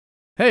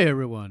Hey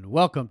everyone,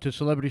 welcome to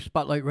Celebrity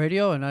Spotlight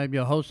Radio, and I'm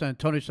your host,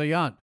 Antonio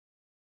Sayan.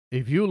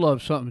 If you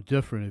love something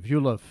different, if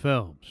you love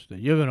films, then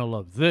you're going to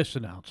love this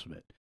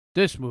announcement,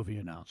 this movie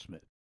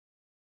announcement.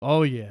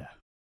 Oh yeah,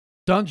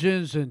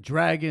 Dungeons and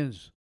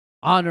Dragons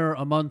Honor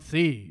Among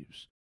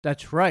Thieves.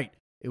 That's right,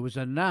 it was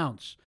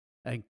announced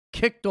and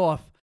kicked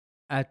off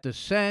at the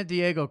San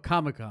Diego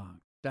Comic-Con.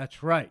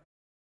 That's right,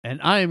 and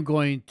I am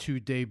going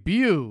to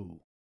debut,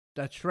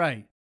 that's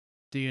right,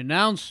 the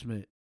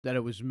announcement that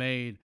it was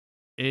made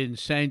in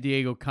San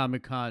Diego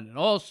Comic-Con. And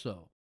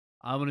also,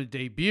 I'm going to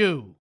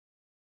debut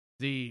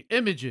the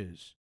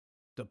images,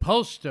 the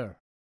poster,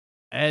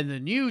 and the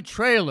new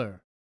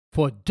trailer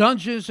for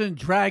Dungeons and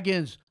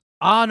Dragons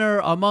Honor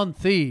Among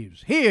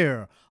Thieves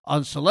here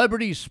on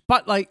Celebrity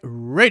Spotlight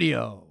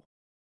Radio.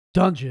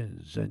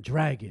 Dungeons and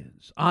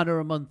Dragons Honor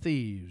Among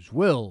Thieves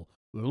will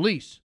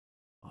release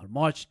on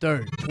March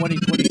 3rd,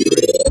 2023